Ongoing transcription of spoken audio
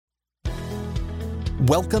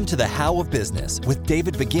Welcome to The How of Business with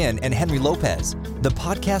David Begin and Henry Lopez, the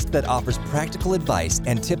podcast that offers practical advice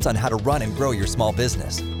and tips on how to run and grow your small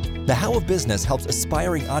business. The How of Business helps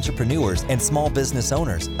aspiring entrepreneurs and small business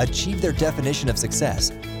owners achieve their definition of success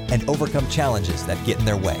and overcome challenges that get in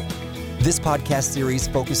their way. This podcast series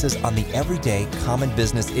focuses on the everyday common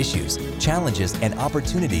business issues, challenges, and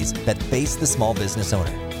opportunities that face the small business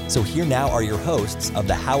owner. So here now are your hosts of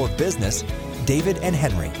The How of Business, David and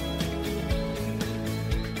Henry.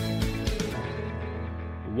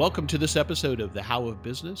 Welcome to this episode of The How of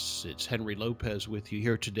Business. It's Henry Lopez with you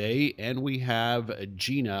here today, and we have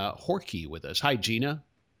Gina Horkey with us. Hi, Gina.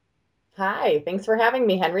 Hi, thanks for having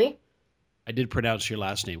me, Henry. I did pronounce your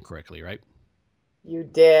last name correctly, right? You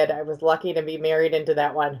did. I was lucky to be married into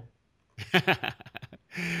that one. Well,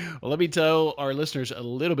 let me tell our listeners a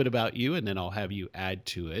little bit about you, and then I'll have you add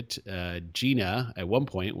to it. Gina, at one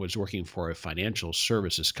point, was working for a financial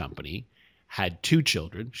services company, had two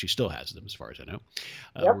children. She still has them, as far as I know.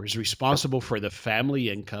 Was responsible for the family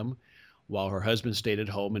income while her husband stayed at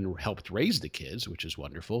home and helped raise the kids, which is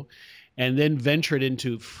wonderful, and then ventured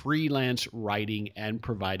into freelance writing and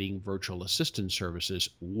providing virtual assistant services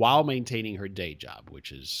while maintaining her day job,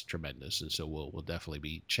 which is tremendous. And so we'll definitely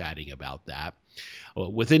be chatting about that.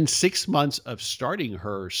 Within 6 months of starting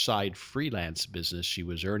her side freelance business, she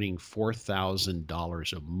was earning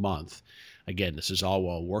 $4,000 a month. Again, this is all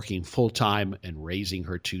while working full-time and raising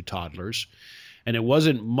her two toddlers. And it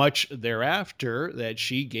wasn't much thereafter that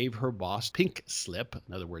she gave her boss pink slip,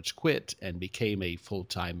 in other words, quit, and became a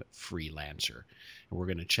full-time freelancer. And we're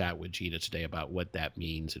going to chat with Gina today about what that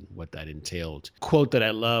means and what that entailed. Quote that I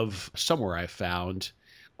love, somewhere I found,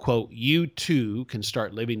 quote, "You too can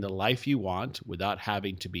start living the life you want without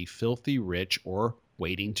having to be filthy rich or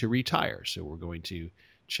waiting to retire." So we're going to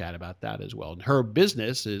chat about that as well. And her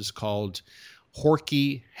business is called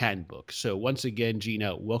Horkey Handbook. So once again,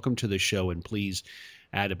 Gina, welcome to the show, and please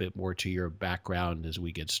add a bit more to your background as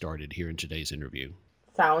we get started here in today's interview.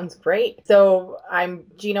 Sounds great. So I'm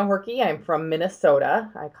Gina Horkey. I'm from Minnesota.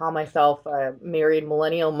 I call myself a married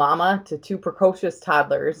millennial mama to two precocious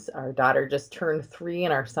toddlers. Our daughter just turned 3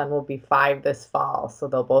 and our son will be 5 this fall. So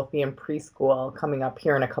they'll both be in preschool coming up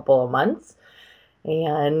here in a couple of months.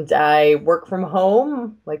 And I work from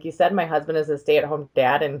home. Like you said, my husband is a stay-at-home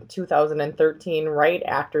dad. In 2013, right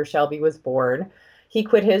after Shelby was born, he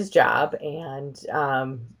quit his job and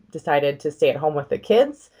decided to stay at home with the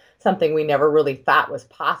kids, something we never really thought was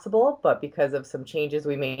possible. But because of some changes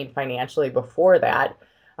we made financially before that,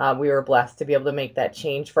 we were blessed to be able to make that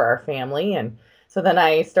change for our family. And so then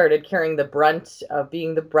I started carrying the brunt of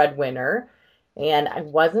being the breadwinner, and I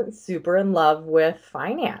wasn't super in love with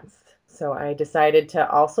finance. So I decided to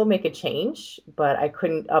also make a change, but I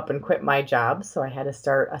couldn't up and quit my job. So I had to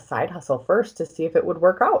start a side hustle first to see if it would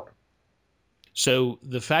work out. So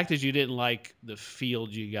the fact that you didn't like the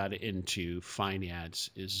field you got into, finance,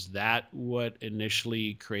 is that what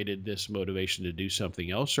initially created this motivation to do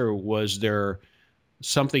something else? Or was there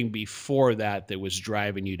something before that that was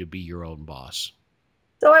driving you to be your own boss?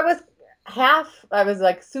 So I was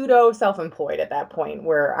like pseudo self-employed at that point,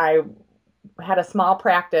 where I had a small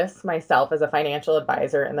practice myself as a financial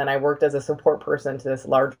advisor, and then I worked as a support person to this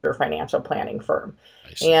larger financial planning firm.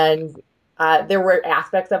 And there were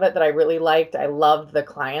aspects of it that I really liked. I loved the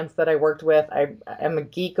clients that I worked with. I am a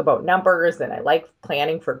geek about numbers, and I like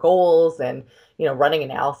planning for goals and, running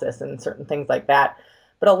analysis and certain things like that.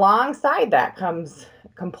 But alongside that comes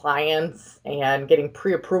compliance and getting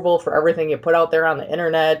pre-approval for everything you put out there on the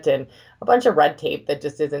internet, and a bunch of red tape that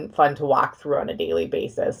just isn't fun to walk through on a daily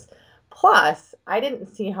basis. Plus, I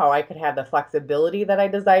didn't see how I could have the flexibility that I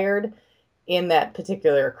desired in that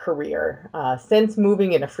particular career. Since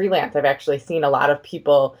moving into freelance, I've actually seen a lot of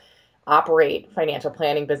people operate financial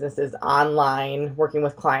planning businesses online, working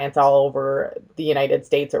with clients all over the United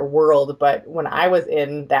States or world. But when I was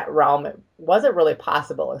in that realm, it wasn't really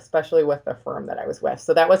possible, especially with the firm that I was with.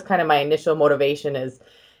 So that was kind of my initial motivation is,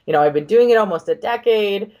 I've been doing it almost a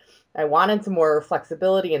decade. I wanted some more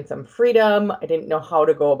flexibility and some freedom. I didn't know how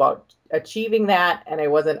to go about achieving that, and I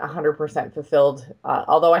wasn't 100% fulfilled,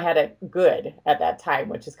 although I had it good at that time,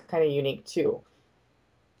 which is kind of unique too.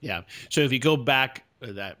 Yeah. So if you go back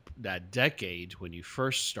that decade when you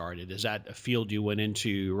first started, is that a field you went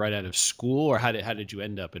into right out of school, or how did you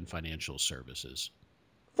end up in financial services?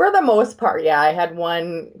 For the most part, yeah. I had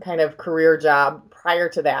one kind of career job prior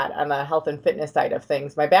to that on the health and fitness side of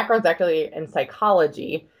things. My background's actually in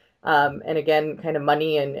psychology. And again, kind of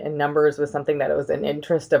money and numbers was something that was an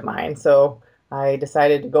interest of mine. So I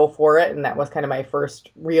decided to go for it. And that was kind of my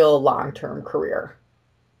first real long-term career.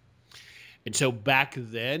 And so back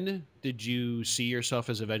then, did you see yourself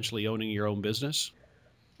as eventually owning your own business?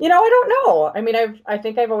 I don't know. I mean, I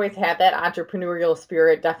think I've always had that entrepreneurial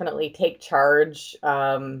spirit, definitely take charge.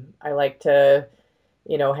 I like to,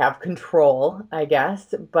 have control, I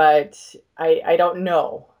guess, but I don't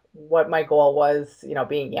know what my goal was,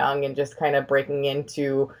 being young and just kind of breaking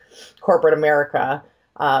into corporate America.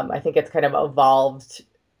 I think it's kind of evolved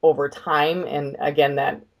over time. And again,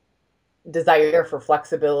 that desire for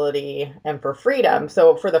flexibility and for freedom.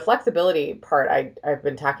 So for the flexibility part, I've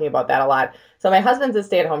been talking about that a lot. So my husband's a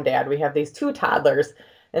stay-at-home dad. We have these two toddlers.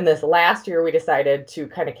 And this last year we decided to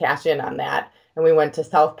kind of cash in on that. And we went to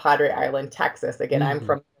South Padre Island, Texas. Again, I'm Hmm.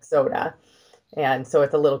 from Minnesota. And so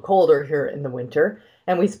it's a little colder here in the winter.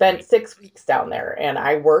 And we spent Right. 6 weeks down there. And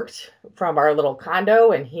I worked from our little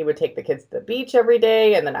condo, and he would take the kids to the beach every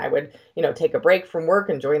day. And then I would, take a break from work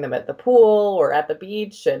and join them at the pool or at the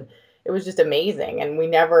beach. And it was just amazing. And we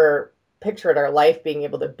never pictured our life being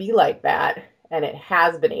able to be like that. And it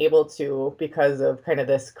has been able to because of kind of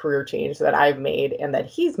this career change that I've made and that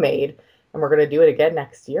he's made. And we're going to do it again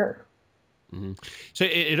next year. Hmm. So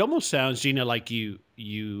it almost sounds, Gina, like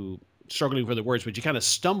you struggling for the words, but you kind of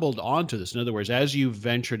stumbled onto this. In other words, as you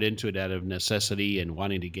ventured into it out of necessity and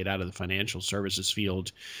wanting to get out of the financial services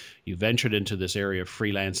field, you ventured into this area of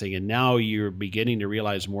freelancing, and now you're beginning to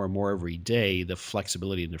realize more and more every day the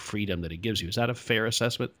flexibility and the freedom that it gives you. Is that a fair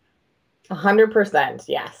assessment? 100%.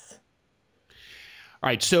 Yes. All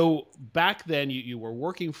right. So back then you were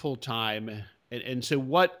working full time. And so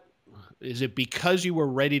what is it, because you were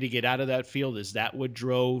ready to get out of that field? Is that what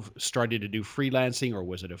drove starting to do freelancing, or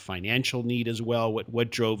was it a financial need as well? What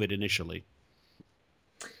drove it initially?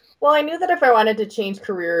 Well, I knew that if I wanted to change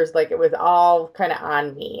careers, like it was all kind of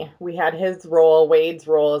on me. We had his role, Wade's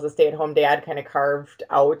role as a stay-at-home dad, kind of carved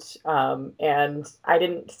out. And I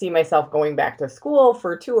didn't see myself going back to school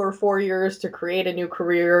for 2 or 4 years to create a new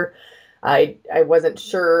career. I wasn't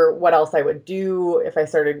sure what else I would do if I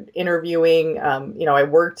started interviewing. I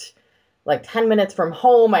worked like 10 minutes from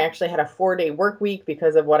home. I actually had a 4-day work week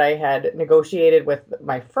because of what I had negotiated with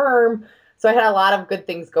my firm. So I had a lot of good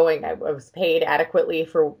things going. I was paid adequately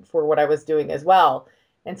for what I was doing as well.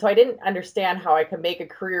 And so I didn't understand how I could make a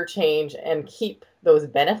career change and keep those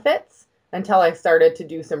benefits until I started to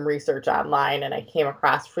do some research online and I came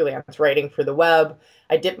across freelance writing for the web.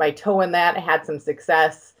 I dipped my toe in that, had some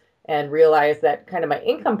success, and realized that kind of my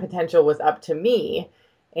income potential was up to me.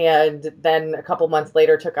 And then a couple months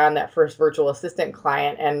later took on that first virtual assistant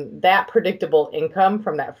client, and that predictable income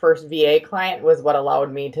from that first VA client was what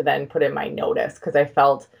allowed me to then put in my notice because I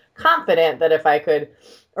felt confident that if I could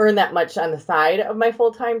earn that much on the side of my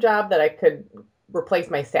full-time job that I could replace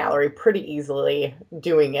my salary pretty easily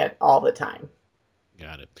doing it all the time.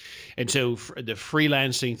 Got it. And so the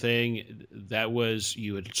freelancing thing, that was,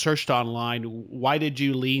 you had searched online. Why did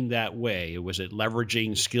you lean that way? Was it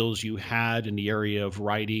leveraging skills you had in the area of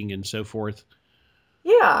writing and so forth?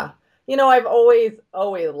 Yeah. I've always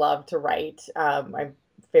loved to write. I'm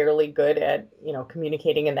fairly good at,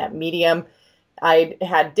 communicating in that medium. I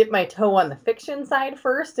had dipped my toe on the fiction side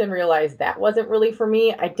first and realized that wasn't really for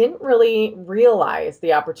me. I didn't really realize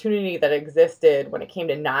the opportunity that existed when it came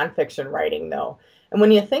to nonfiction writing, though. And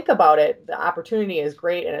when you think about it, the opportunity is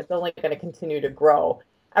great and it's only going to continue to grow.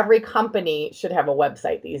 Every company should have a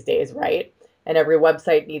website these days, right? And every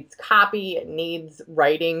website needs copy, it needs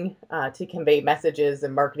writing to convey messages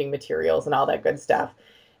and marketing materials and all that good stuff.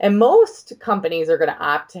 And most companies are going to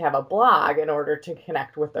opt to have a blog in order to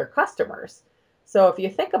connect with their customers. So if you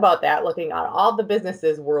think about that, looking at all the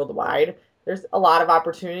businesses worldwide, there's a lot of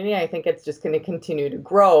opportunity. I think it's just going to continue to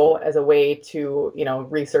grow as a way to,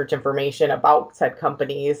 research information about said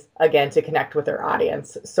companies, again, to connect with their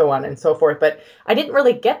audience, so on and so forth. But I didn't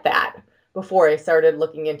really get that before I started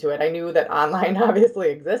looking into it. I knew that online obviously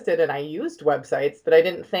existed and I used websites, but I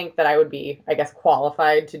didn't think that I would be, I guess,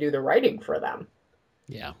 qualified to do the writing for them.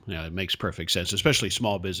 Yeah, yeah, it makes perfect sense, especially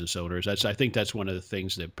small business owners. I think that's one of the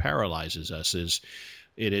things that paralyzes us is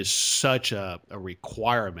it is such a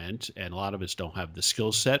requirement, and a lot of us don't have the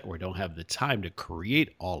skill set or don't have the time to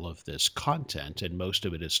create all of this content, and most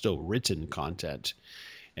of it is still written content,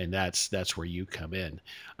 and that's where you come in.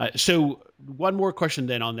 So one more question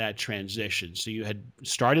then on that transition. So you had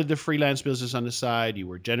started the freelance business on the side, you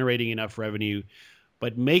were generating enough revenue,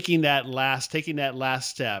 but taking that last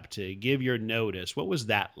step to give your notice, what was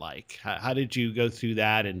that like? How did you go through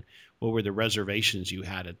that, and what were the reservations you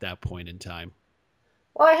had at that point in time?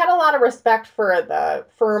 Well, I had a lot of respect for the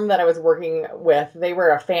firm that I was working with. They were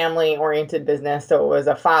a family oriented business. So it was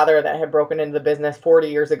a father that had broken into the business 40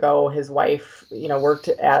 years ago. His wife, worked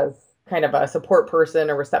as kind of a support person,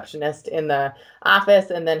 a receptionist in the office.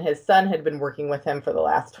 And then his son had been working with him for the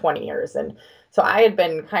last 20 years. And So I had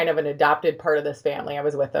been kind of an adopted part of this family. I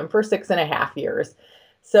was with them for 6.5 years.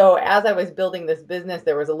 So as I was building this business,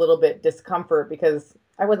 there was a little bit discomfort because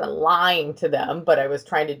I wasn't lying to them, but I was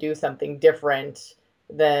trying to do something different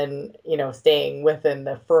than, staying within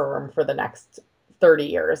the firm for the next 30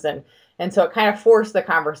 years. And so it kind of forced the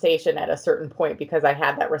conversation at a certain point because I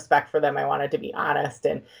had that respect for them. I wanted to be honest.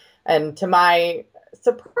 And to my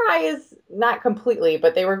surprise, not completely,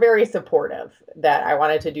 but they were very supportive that I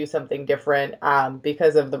wanted to do something different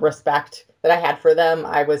because of the respect that I had for them.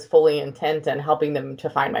 I was fully intent on helping them to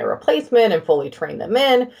find my replacement and fully train them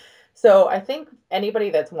in. So I think anybody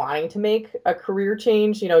that's wanting to make a career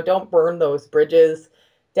change, don't burn those bridges.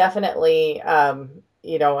 Definitely, I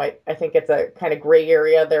think it's a kind of gray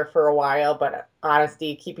area there for a while, but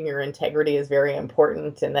honesty, keeping your integrity is very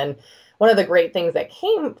important. And then one of the great things that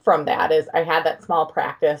came from that is I had that small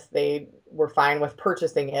practice. They were fine with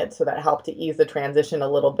purchasing it. So that helped to ease the transition a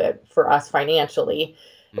little bit for us financially.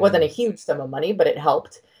 It wasn't a huge sum of money, but it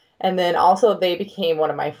helped. And then also they became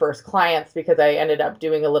one of my first clients because I ended up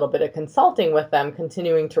doing a little bit of consulting with them,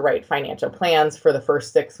 continuing to write financial plans for the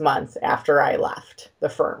first 6 months after I left the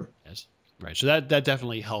firm. Yes. Right. So that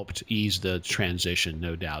definitely helped ease the transition,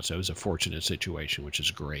 no doubt. So it was a fortunate situation, which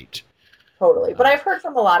is great. Totally. But I've heard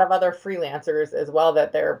from a lot of other freelancers as well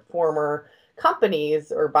that their former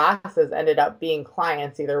companies or bosses ended up being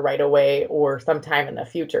clients either right away or sometime in the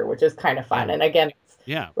future, which is kind of fun. And again,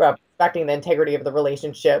 respecting the integrity of the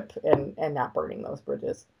relationship and not burning those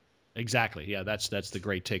bridges. Exactly. Yeah, that's the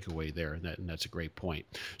great takeaway there, and that's a great point.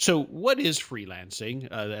 So what is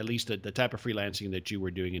freelancing, at least the type of freelancing that you were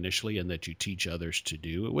doing initially and that you teach others to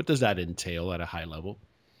do? What does that entail at a high level?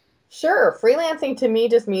 Sure. Freelancing to me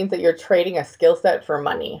just means that you're trading a skill set for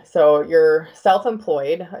money. So you're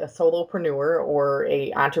self-employed, a solopreneur or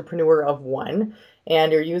a entrepreneur of one,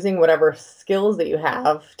 and you're using whatever skills that you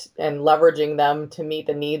have and leveraging them to meet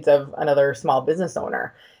the needs of another small business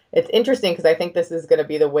owner. It's interesting because I think this is going to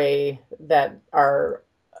be the way that our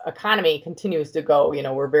economy continues to go.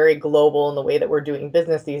 We're very global in the way that we're doing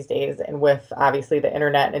business these days, and with obviously the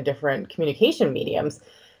internet and different communication mediums.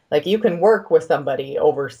 Like you can work with somebody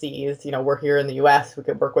overseas, we're here in the US, we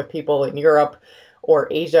could work with people in Europe or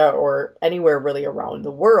Asia or anywhere really around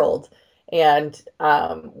the world. And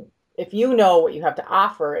if you know what you have to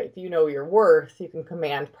offer, if you know your worth, you can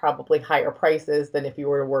command probably higher prices than if you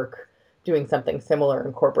were to work doing something similar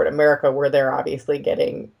in corporate America, where they're obviously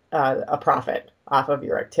getting a profit off of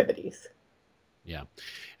your activities. Yeah.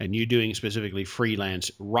 And you doing specifically freelance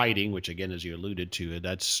writing, which again, as you alluded to,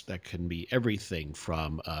 that can be everything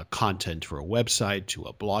from content for a website to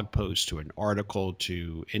a blog post to an article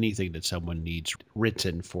to anything that someone needs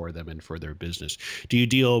written for them and for their business. Do you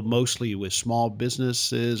deal mostly with small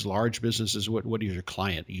businesses, large businesses? What does your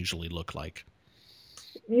client usually look like?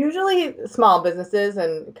 Usually small businesses,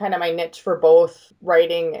 and kind of my niche for both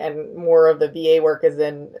writing and more of the VA work is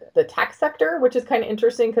in the tech sector, which is kind of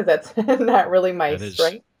interesting because that's not really my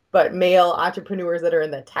strength, but male entrepreneurs that are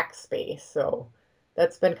in the tech space. So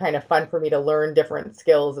that's been kind of fun for me to learn different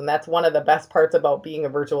skills. And that's one of the best parts about being a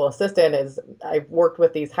virtual assistant is I've worked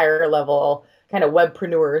with these higher level kind of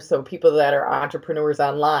webpreneurs, so people that are entrepreneurs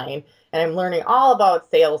online. And I'm learning all about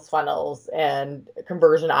sales funnels and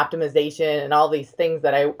conversion optimization and all these things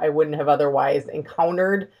that I wouldn't have otherwise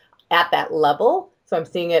encountered at that level. So I'm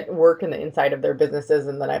seeing it work in the inside of their businesses.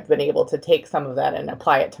 And then I've been able to take some of that and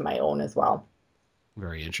apply it to my own as well.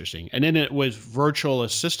 Very interesting. And then with virtual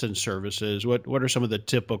assistant services, what are some of the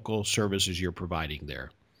typical services you're providing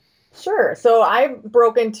there? Sure. So I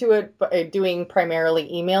broke into it by doing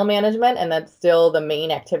primarily email management, and that's still the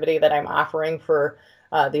main activity that I'm offering for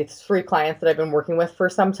these free clients that I've been working with for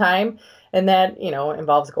some time. And that,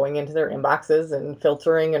 involves going into their inboxes and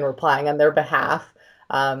filtering and replying on their behalf.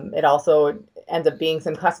 It also ends up being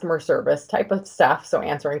some customer service type of stuff. So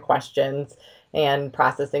answering questions and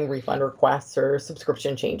processing refund requests or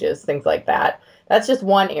subscription changes, things like that. That's just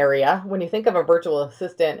one area. When you think of a virtual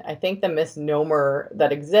assistant, I think the misnomer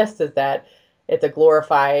that exists is that it's a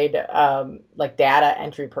glorified like data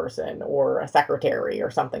entry person or a secretary or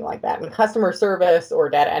something like that. And customer service or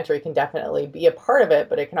data entry can definitely be a part of it,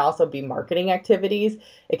 but it can also be marketing activities.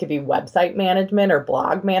 It could be website management or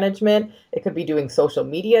blog management. It could be doing social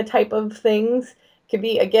media type of things. Could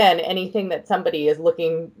be, again, anything that somebody is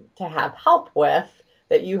looking to have help with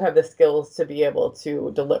that you have the skills to be able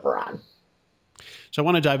to deliver on. So I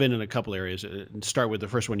want to dive in a couple areas and start with the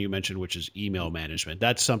first one you mentioned, which is email management.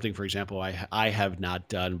 That's something, for example, I have not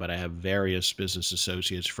done, but I have various business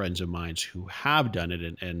associates, friends of mine who have done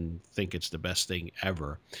it and think it's the best thing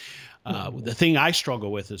ever. The thing I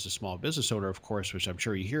struggle with as a small business owner, of course, which I'm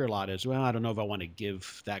sure you hear a lot, is, well, I don't know if I want to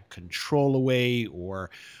give that control away, or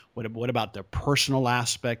what about the personal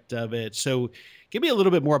aspect of it? So give me a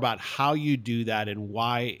little bit more about how you do that and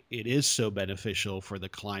why it is so beneficial for the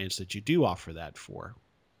clients that you do offer that for.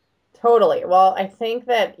 Totally. Well, I think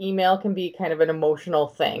that email can be kind of an emotional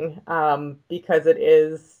thing because it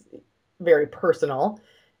is very personal.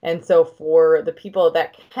 And so, for the people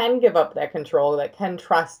that can give up that control, that can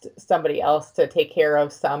trust somebody else to take care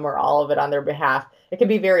of some or all of it on their behalf, it can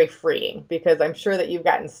be very freeing because I'm sure that you've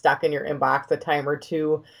gotten stuck in your inbox a time or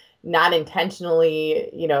two, not intentionally,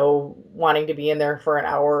 wanting to be in there for an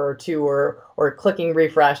hour or two, or clicking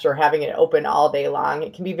refresh or having it open all day long.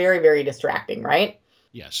 It can be very, very distracting, right?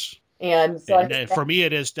 Yes. And so And for me,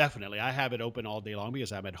 it is definitely, I have it open all day long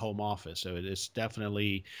because I'm at home office. So it is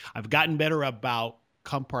definitely, I've gotten better about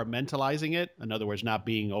compartmentalizing it. In other words, not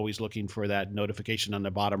being always looking for that notification on the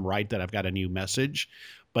bottom right that I've got a new message,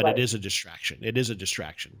 but it right. is a distraction. It is a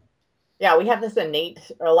distraction. Yeah, we have this innate,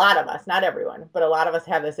 or a lot of us, not everyone, but a lot of us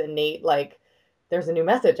have this innate, like, there's a new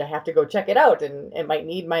message, I have to go check it out, and it might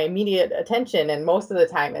need my immediate attention. And most of the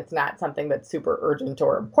time, it's not something that's super urgent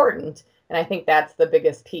or important. And I think that's the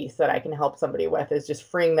biggest piece that I can help somebody with, is just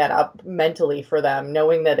freeing that up mentally for them,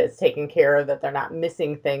 knowing that it's taken care of, that they're not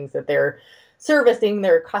missing things, that they're servicing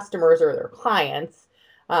their customers or their clients,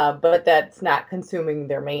 but that's not consuming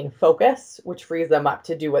their main focus, which frees them up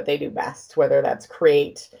to do what they do best, whether that's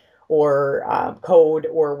create or code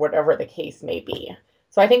or whatever the case may be.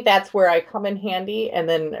 So I think that's where I come in handy. And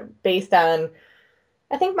then based on,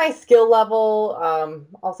 I think, my skill level,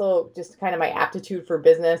 also just kind of my aptitude for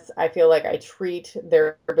business, I feel like I treat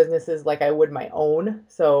their businesses like I would my own.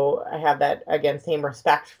 So I have that, again, same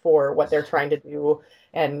respect for what they're trying to do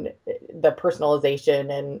and the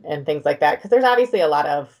personalization and things like that. Because there's obviously a lot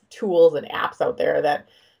of tools and apps out there that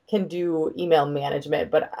can do email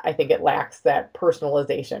management, but I think it lacks that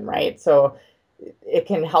personalization, right? So it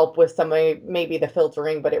can help with some, maybe the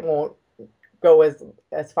filtering, but it won't go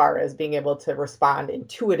as far as being able to respond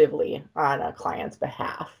intuitively on a client's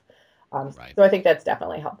behalf. Right. So I think that's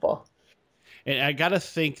definitely helpful. And I got to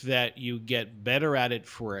think that you get better at it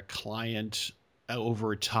for a client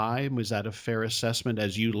over time. Is that a fair assessment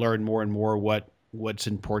as you learn more and more what's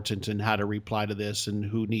important and how to reply to this and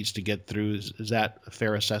who needs to get through? Is that a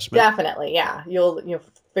fair assessment? Definitely, yeah. You'll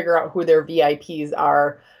figure out who their VIPs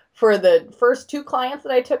are. For the first two clients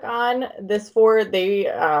that I took on this for,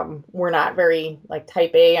 they were not very, like,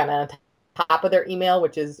 type A on a top of their email,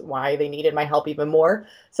 which is why they needed my help even more.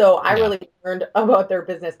 So I Yeah. really learned about their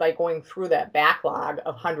business by going through that backlog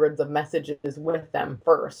of hundreds of messages with them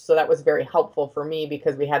first. So that was very helpful for me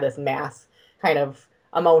because we had this mass kind of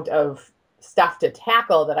amount of stuff to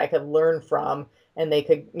tackle that I could learn from, and they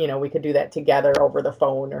could, we could do that together over the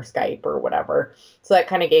phone or Skype or whatever. So that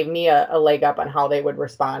kind of gave me a leg up on how they would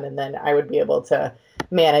respond. And then I would be able to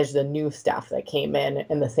manage the new stuff that came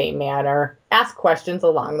in the same manner, ask questions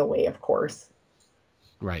along the way, of course.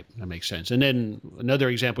 Right. That makes sense. And then another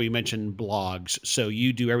example, you mentioned blogs. So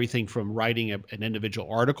you do everything from writing an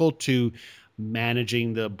individual article to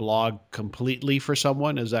managing the blog completely for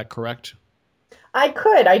someone. Is that correct? I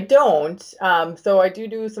don't. So I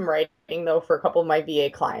do some writing though for a couple of my VA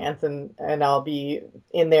clients, and I'll be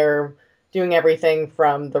in there doing everything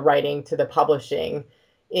from the writing to the publishing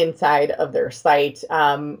inside of their site.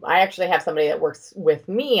 I actually have somebody that works with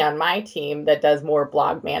me on my team that does more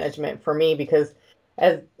blog management for me because,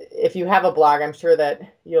 as if you have a blog, I'm sure that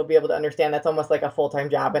you'll be able to understand that's almost like a full-time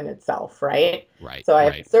job in itself, right? Right. So I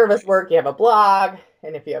have Right. service work, you have a blog,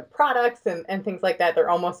 and if you have products and things like that, they're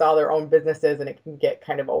almost all their own businesses, and it can get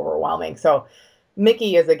kind of overwhelming. So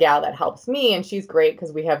Mickey is a gal that helps me, and she's great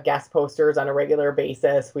because we have guest posters on a regular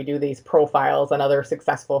basis. We do these profiles on other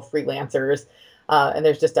successful freelancers, and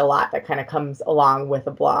there's just a lot that kind of comes along with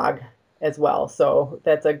a blog as well. So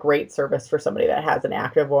that's a great service for somebody that has an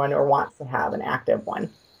active one or wants to have an active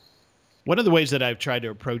one. One of the ways that I've tried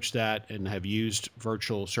to approach that and have used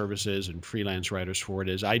virtual services and freelance writers for it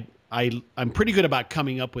is I'm pretty good about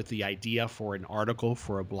coming up with the idea for an article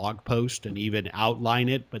for a blog post and even outline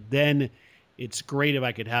it. But then it's great if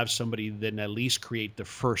I could have somebody then at least create the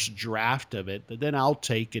first draft of it that then I'll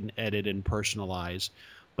take and edit and personalize.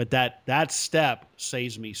 But that step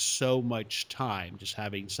saves me so much time, just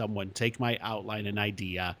having someone take my outline and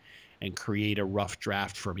idea and create a rough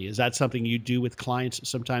draft for me. Is that something you do with clients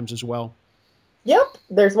sometimes as well? Yep,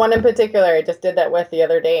 there's one in particular I just did that with the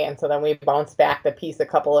other day, and so then we bounced back the piece a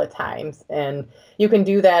couple of times. And you can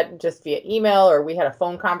do that just via email, or we had a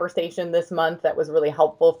phone conversation this month that was really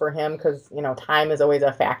helpful for him because, time is always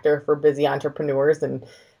a factor for busy entrepreneurs. And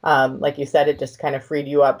like you said, it just kind of freed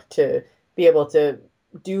you up to be able to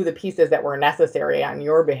do the pieces that were necessary on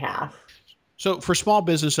your behalf. So for small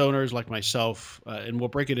business owners like myself, and we'll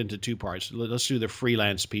break it into two parts. Let's do the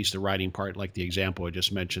freelance piece, the writing part, like the example I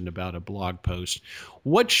just mentioned about a blog post.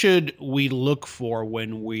 What should we look for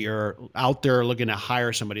when we are out there looking to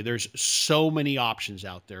hire somebody? There's so many options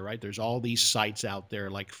out there, right? There's all these sites out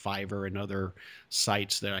there like Fiverr and other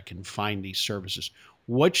sites that I can find these services.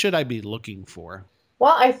 What should I be looking for?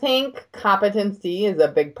 Well, I think competency is a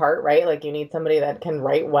big part, right? Like you need somebody that can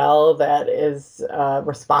write well, that is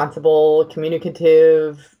responsible,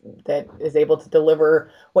 communicative, that is able to deliver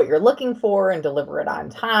what you're looking for and deliver it on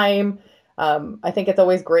time. I think it's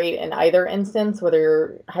always great in either instance, whether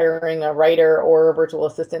you're hiring a writer or a virtual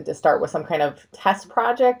assistant, to start with some kind of test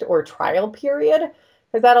project or trial period,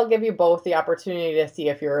 because that'll give you both the opportunity to see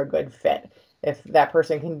if you're a good fit, if that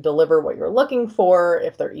person can deliver what you're looking for,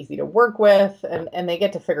 if they're easy to work with, and they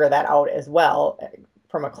get to figure that out as well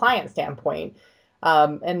from a client standpoint.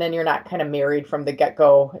 And then you're not kind of married from the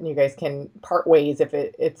get-go, and you guys can part ways if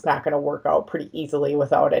it's not going to work out pretty easily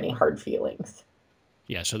without any hard feelings.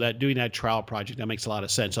 Yeah, so that doing that trial project, that makes a lot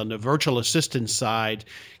of sense. On the virtual assistant side,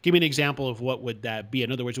 give me an example of what would that be?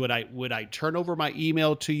 In other words, would I turn over my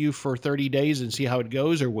email to you for 30 days and see how it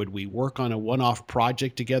goes, or would we work on a one-off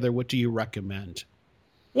project together? What do you recommend?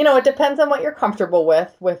 It depends on what you're comfortable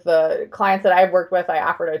with. With the clients that I've worked with, I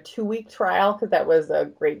offered a 2-week trial because that was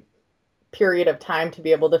a great period of time to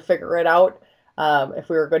be able to figure it out, if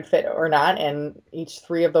we were a good fit or not. And each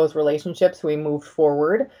three of those relationships, we moved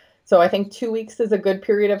forward. So I think 2 weeks is a good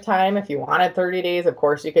period of time. If you wanted 30 days, of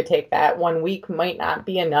course, you could take that. 1 week might not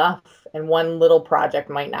be enough, and one little project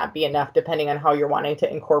might not be enough, depending on how you're wanting to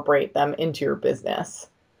incorporate them into your business.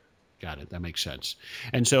 Got it. That makes sense.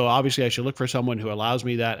 And so obviously I should look for someone who allows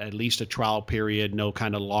me that at least a trial period, no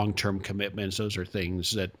kind of long-term commitments. Those are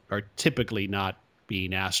things that are typically not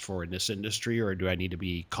being asked for in this industry, or do I need to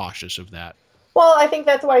be cautious of that? Well, I think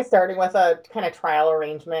that's why starting with a kind of trial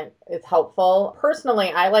arrangement is helpful. Personally,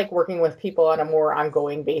 I like working with people on a more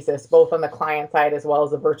ongoing basis, both on the client side as well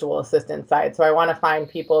as the virtual assistant side. So I want to find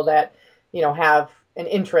people that, have an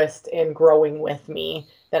interest in growing with me,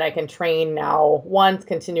 that I can train now once,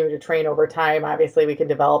 continue to train over time. Obviously, we can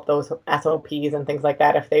develop those SOPs and things like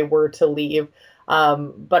that if they were to leave.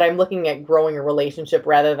 But I'm looking at growing a relationship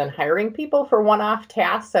rather than hiring people for one-off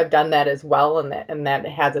tasks. I've done that as well, and that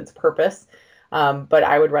has its purpose. But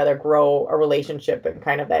I would rather grow a relationship and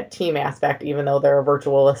kind of that team aspect, even though they're a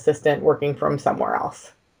virtual assistant working from somewhere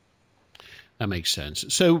else. That makes sense.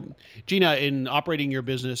 So, Gina, in operating your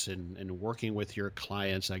business and working with your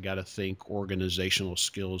clients, I got to think organizational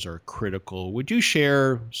skills are critical. Would you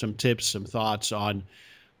share some tips, some thoughts on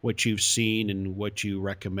what you've seen and what you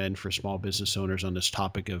recommend for small business owners on this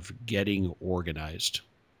topic of getting organized?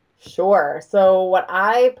 Sure. So, what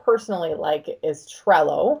I personally like is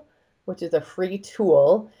Trello, which is a free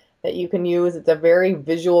tool that you can use. It's a very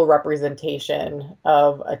visual representation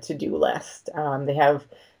of a to do list. They have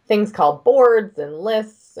things called boards and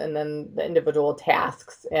lists, and then the individual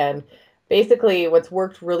tasks. And basically, what's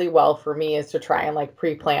worked really well for me is to try and like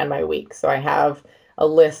pre plan my week. So, I have a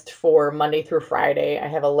list for Monday through Friday. I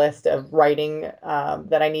have a list of writing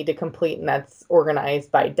that I need to complete, and that's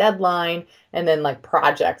organized by deadline. And then, like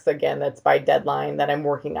projects, again, that's by deadline that I'm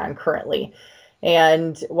working on currently.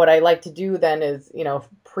 And what I like to do then is,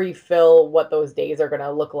 pre-fill what those days are going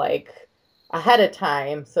to look like ahead of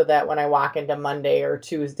time, so that when I walk into Monday or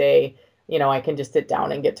Tuesday, I can just sit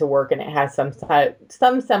down and get to work, and it has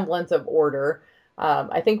some semblance of order.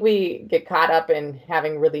 I think we get caught up in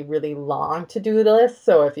having really, really long to-do lists.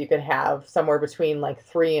 So if you could have somewhere between like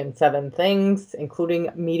 3 and 7 things, including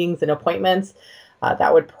meetings and appointments,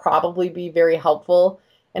 that would probably be very helpful.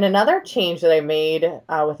 And another change that I made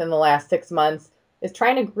within the last 6 months is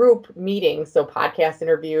trying to group meetings, so podcast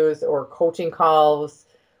interviews or coaching calls,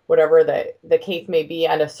 whatever the case may be,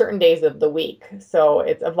 on a certain days of the week. So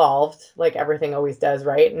it's evolved like everything always does,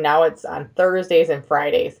 right? And now it's on Thursdays and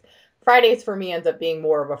Fridays. Fridays for me ends up being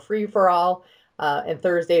more of a free for all. And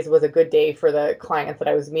Thursdays was a good day for the clients that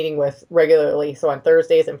I was meeting with regularly. So on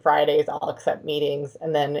Thursdays and Fridays, I'll accept meetings.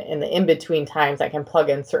 And then in the in between times, I can plug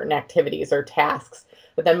in certain activities or tasks.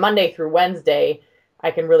 But then Monday through Wednesday, I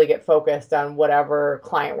can really get focused on whatever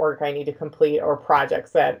client work I need to complete or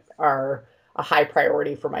projects that are a high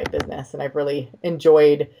priority for my business. And I've really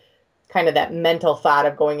enjoyed kind of that mental thought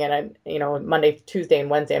of going in and, Monday, Tuesday, and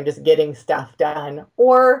Wednesday, I'm just getting stuff done,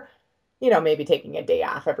 or, maybe taking a day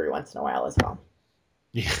off every once in a while as well.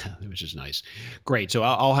 Yeah, which is nice. Great. So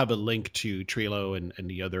I'll have a link to Trello and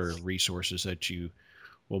the other resources that you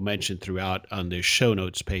will mention throughout on the show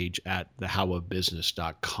notes page at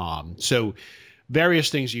thehowofbusiness.com. So various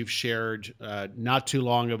things you've shared, not too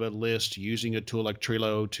long of a list, using a tool like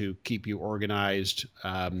Trello to keep you organized,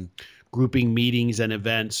 grouping meetings and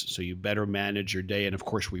events so you better manage your day. And of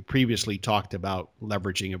course, we previously talked about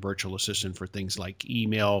leveraging a virtual assistant for things like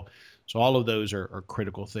email. So all of those are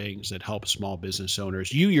critical things that help small business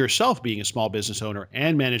owners. You yourself being a small business owner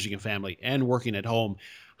and managing a family and working at home,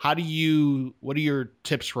 what are your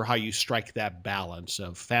tips for how you strike that balance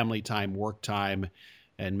of family time, work time,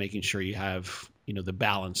 and making sure you have, the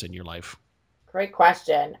balance in your life? Great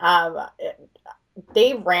question.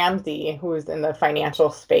 Dave Ramsey, who's in the financial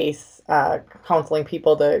space, counseling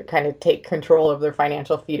people to kind of take control of their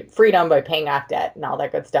financial freedom by paying off debt and all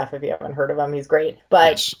that good stuff. If you haven't heard of him, he's great.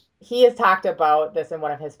 But yes. He has talked about this in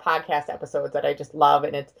one of his podcast episodes that I just love.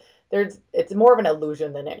 And it's more of an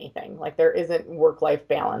illusion than anything. Like, there isn't work-life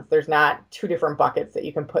balance. There's not two different buckets that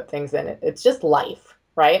you can put things in. It's just life,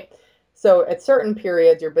 right? So at certain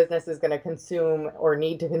periods, your business is going to consume or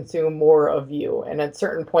need to consume more of you. And at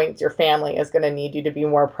certain points, your family is going to need you to be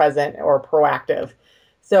more present or proactive.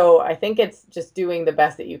 So I think it's just doing the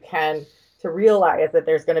best that you can to realize that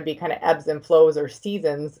there's going to be kind of ebbs and flows or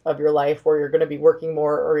seasons of your life where you're going to be working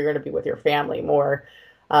more or you're going to be with your family more.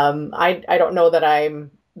 I don't know that I'm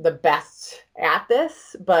the best at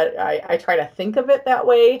this, but I try to think of it that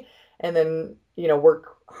way, and then,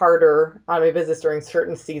 work harder on my business during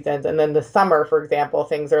certain seasons. And then the summer, for example,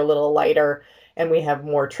 things are a little lighter and we have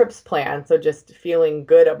more trips planned. So just feeling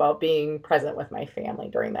good about being present with my family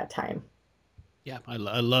during that time. Yeah, I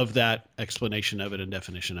love that explanation of it and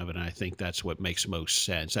definition of it. And I think that's what makes most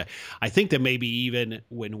sense. I think that maybe even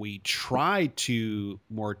when we try to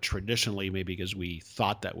more traditionally, maybe because we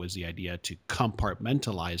thought that was the idea, to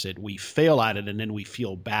compartmentalize it, we fail at it and then we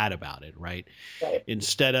feel bad about it, right? Right.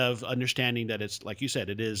 Instead of understanding that it's, like you said,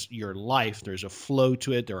 it is your life. There's a flow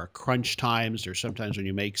to it. There are crunch times. There's sometimes when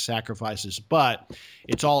you make sacrifices, but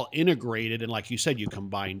it's all integrated. And like you said, you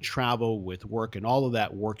combine travel with work, and all of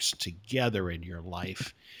that works together in your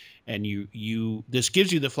life. And this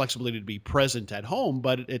gives you the flexibility to be present at home,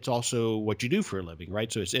 but it's also what you do for a living, right?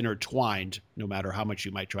 So it's intertwined no matter how much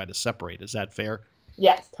you might try to separate. Is that fair?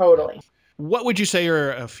 Yes, totally. What would you say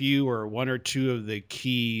are a few or one or two of the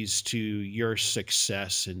keys to your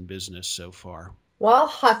success in business so far? Well,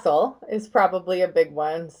 hustle is probably a big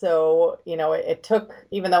one. So, it took,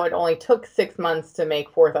 even though it only took 6 months to make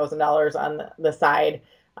 $4,000 on the side,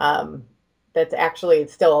 that's actually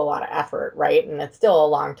still a lot of effort, right? And it's still a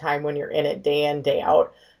long time when you're in it day in, day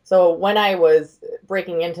out. So when I was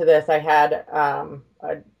breaking into this, I had a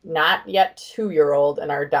not yet 2-year-old,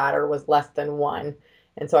 and our daughter was less than 1.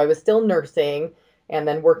 And so I was still nursing and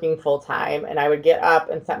then working full time. And I would get up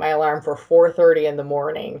and set my alarm for 4:30 in the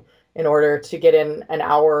morning in order to get in an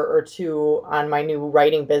hour or two on my new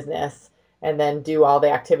writing business, and then do all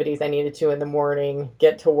the activities I needed to in the morning,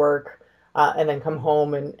 get to work, and then come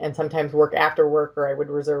home and sometimes work after work, or I would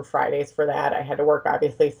reserve Fridays for that. I had to work,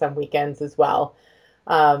 obviously, some weekends as well.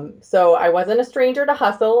 So I wasn't a stranger to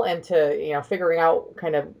hustle and to, figuring out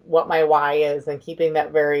kind of what my why is and keeping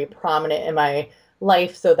that very prominent in my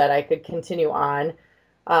life so that I could continue on.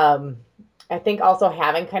 I think also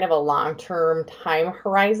having kind of a long-term time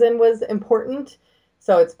horizon was important.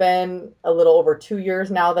 So it's been a little over 2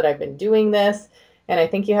 years now that I've been doing this. And I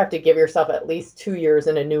think you have to give yourself at least 2 years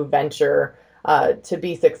in a new venture to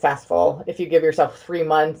be successful. If you give yourself 3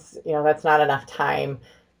 months, that's not enough time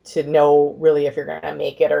to know really if you're going to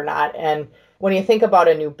make it or not. And when you think about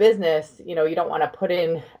a new business, you don't want to put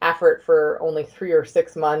in effort for only 3 or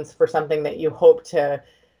 6 months for something that you hope to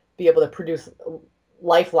be able to produce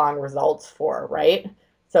lifelong results for, right?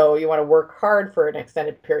 So you want to work hard for an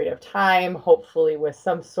extended period of time, hopefully with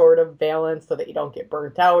some sort of balance so that you don't get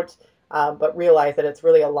burnt out, but realize that it's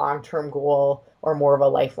really a long-term goal or more of a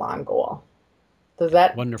lifelong goal. Does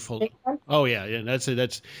that Wonderful. make sense? Oh yeah.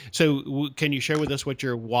 That's so. Can you share with us what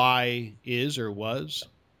your why is or was?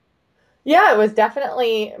 Yeah, it was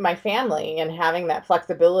definitely my family and having that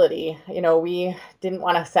flexibility. We didn't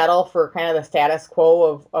want to settle for kind of the status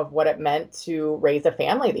quo of what it meant to raise a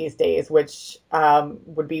family these days, which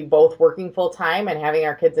would be both working full time and having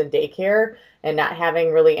our kids in daycare and not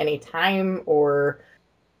having really any time or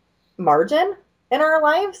margin in our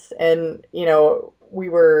lives. And, we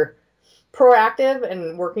were proactive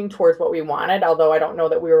and working towards what we wanted, although I don't know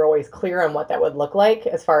that we were always clear on what that would look like.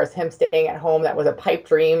 As far as him staying at home, that was a pipe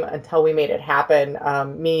dream until we made it happen.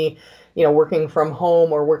 Me, working from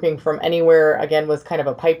home or working from anywhere, again, was kind of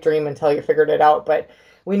a pipe dream until you figured it out. But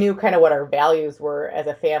we knew kind of what our values were as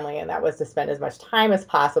a family, and that was to spend as much time as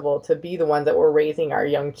possible to be the ones that were raising our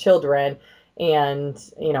young children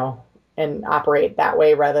and, and operate that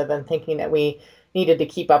way rather than thinking that we needed to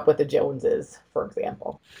keep up with the Joneses, for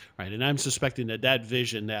example. Right. And I'm suspecting that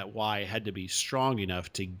vision, that why, had to be strong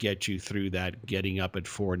enough to get you through that getting up at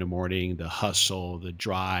 4 a.m, the hustle, the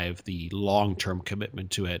drive, the long-term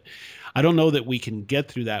commitment to it. I don't know that we can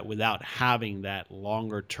get through that without having that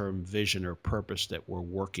longer-term vision or purpose that we're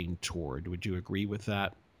working toward. Would you agree with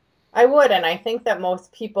that? I would, and I think that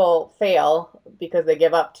most people fail because they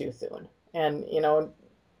give up too soon. And,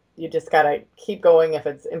 you just got to keep going if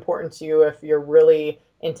it's important to you, if you're really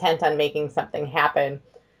intent on making something happen.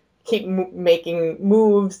 Keep making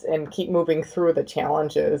moves and keep moving through the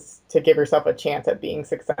challenges to give yourself a chance at being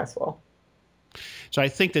successful. So I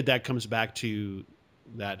think that comes back to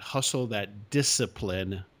that hustle, that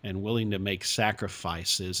discipline, and willing to make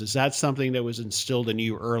sacrifices. Is that something that was instilled in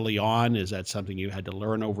you early on? Is that something you had to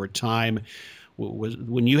learn over time?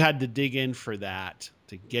 When you had to dig in for that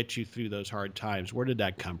to get you through those hard times, where did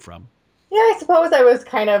that come from? Yeah, I suppose I was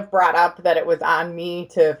kind of brought up that it was on me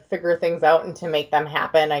to figure things out and to make them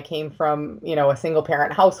happen. I came from, a single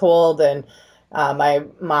parent household, and my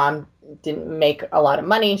mom didn't make a lot of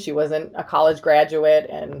money. She wasn't a college graduate.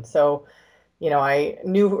 And so, I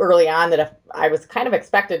knew early on that if I was kind of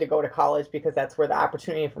expected to go to college because that's where the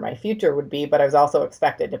opportunity for my future would be, but I was also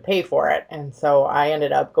expected to pay for it. And so I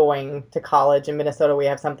ended up going to college. In Minnesota, we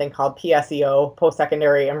have something called PSEO,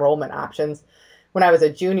 post-secondary enrollment options, when I was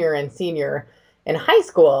a junior and senior in high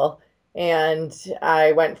school. And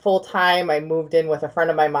I went full time. I moved in with a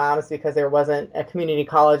friend of my mom's because there wasn't a community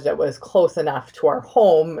college that was close enough to our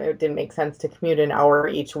home. It didn't make sense to commute an hour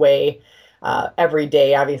each way every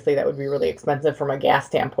day. Obviously, that would be really expensive from a gas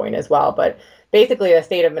standpoint as well. But basically, the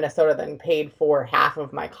state of Minnesota then paid for half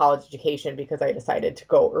of my college education because I decided to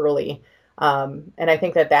go early. And I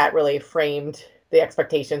think that really framed the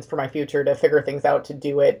expectations for my future, to figure things out, to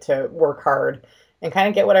do it, to work hard, and kind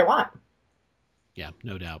of get what I want. Yeah,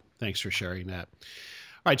 no doubt. Thanks for sharing that.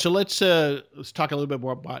 All right, so let's talk a little bit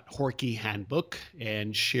more about Horkey Handbook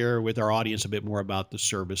and share with our audience a bit more about the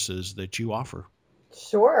services that you offer.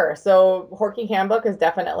 Sure. So Horkey Handbook is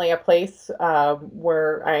definitely a place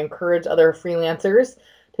where I encourage other freelancers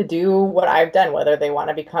to do what I've done, whether they want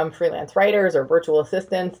to become freelance writers or virtual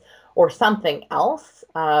assistants or something else.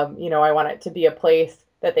 I want it to be a place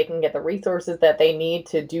that they can get the resources that they need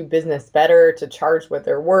to do business better, to charge what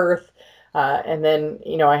they're worth. And then,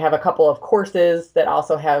 I have a couple of courses that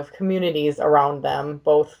also have communities around them,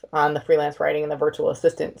 both on the freelance writing and the virtual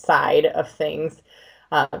assistant side of things,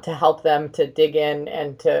 to help them to dig in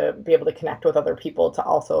and to be able to connect with other people to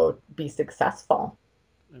also be successful.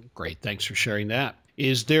 Great. Thanks for sharing that.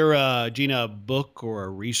 Is there, Gina, a book or a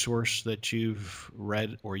resource that you've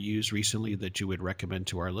read or used recently that you would recommend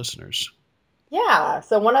to our listeners? Yeah.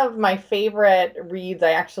 So one of my favorite reads,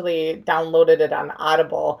 I actually downloaded it on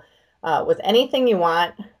Audible, was Anything You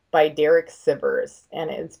Want by Derek Sivers. And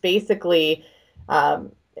it's basically,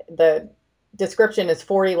 the description is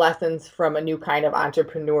 40 lessons from a new kind of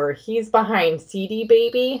entrepreneur. He's behind CD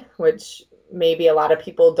Baby, which maybe a lot of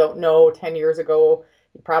people don't know. 10 years ago,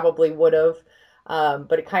 he probably would have.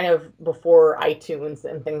 But it kind of before iTunes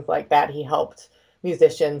and things like that, he helped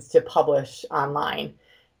musicians to publish online.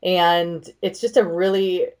 And it's just a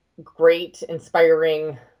really great,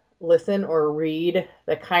 inspiring listen or read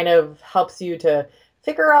that kind of helps you to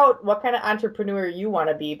figure out what kind of entrepreneur you want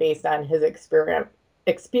to be based on his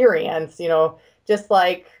experience. Just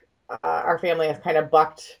like our family has kind of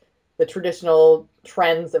bucked the traditional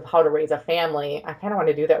trends of how to raise a family, I kind of want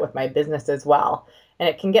to do that with my business as well. And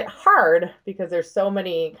it can get hard because there's so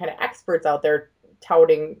many kind of experts out there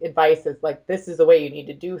touting advice as like, this is the way you need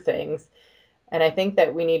to do things. And I think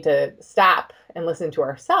that we need to stop and listen to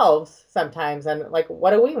ourselves sometimes and like,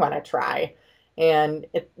 what do we want to try? And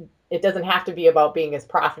it doesn't have to be about being as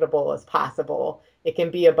profitable as possible. It can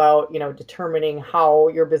be about, determining how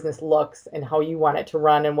your business looks and how you want it to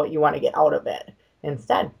run and what you want to get out of it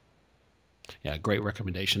instead. Yeah, great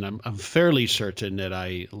recommendation. I'm fairly certain that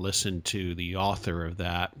I listened to the author of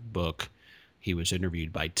that book. He was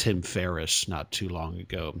interviewed by Tim Ferriss not too long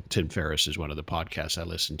ago. Tim Ferriss is one of the podcasts I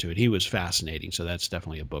listened to, and he was fascinating. So that's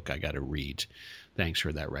definitely a book I got to read. Thanks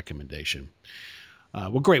for that recommendation.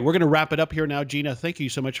 Well, great. We're going to wrap it up here now, Gina. Thank you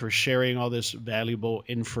so much for sharing all this valuable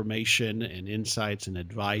information and insights and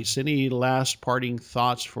advice. Any last parting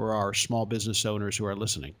thoughts for our small business owners who are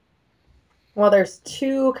listening? Well, there's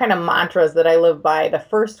two kind of mantras that I live by. The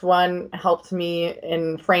first one helped me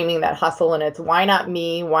in framing that hustle, and it's why not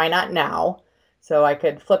me? Why not now? So I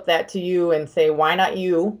could flip that to you and say, why not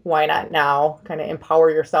you? Why not now? Kind of empower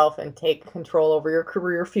yourself and take control over your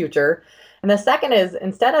career future. And the second is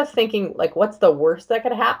instead of thinking like, what's the worst that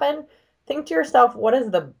could happen? Think to yourself, what is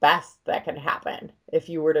the best that could happen if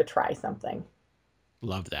you were to try something?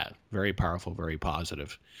 Love that. Very powerful, very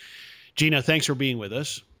positive. Gina, thanks for being with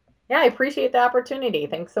us. Yeah, I appreciate the opportunity.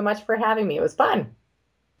 Thanks so much for having me. It was fun.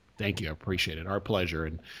 Thank you. I appreciate it. Our pleasure.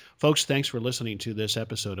 And folks, thanks for listening to this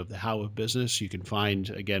episode of The How of Business. You can find,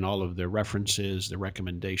 again, all of the references, the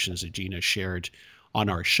recommendations that Gina shared on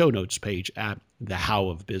our show notes page at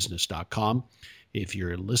thehowofbusiness.com. If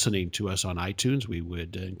you're listening to us on iTunes, we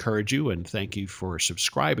would encourage you and thank you for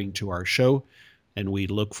subscribing to our show. And we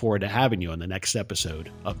look forward to having you on the next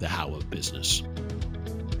episode of The How of Business.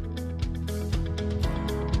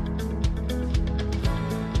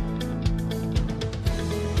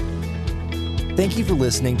 Thank you for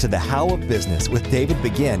listening to The How of Business with David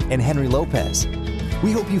Begin and Henry Lopez.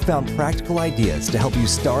 We hope you found practical ideas to help you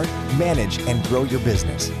start, manage, and grow your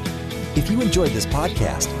business. If you enjoyed this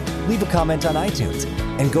podcast, leave a comment on iTunes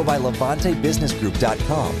and go by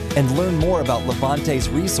LevanteBusinessGroup.com and learn more about Levante's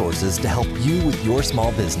resources to help you with your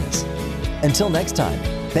small business. Until next time,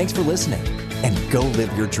 thanks for listening and go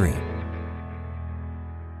live your dream.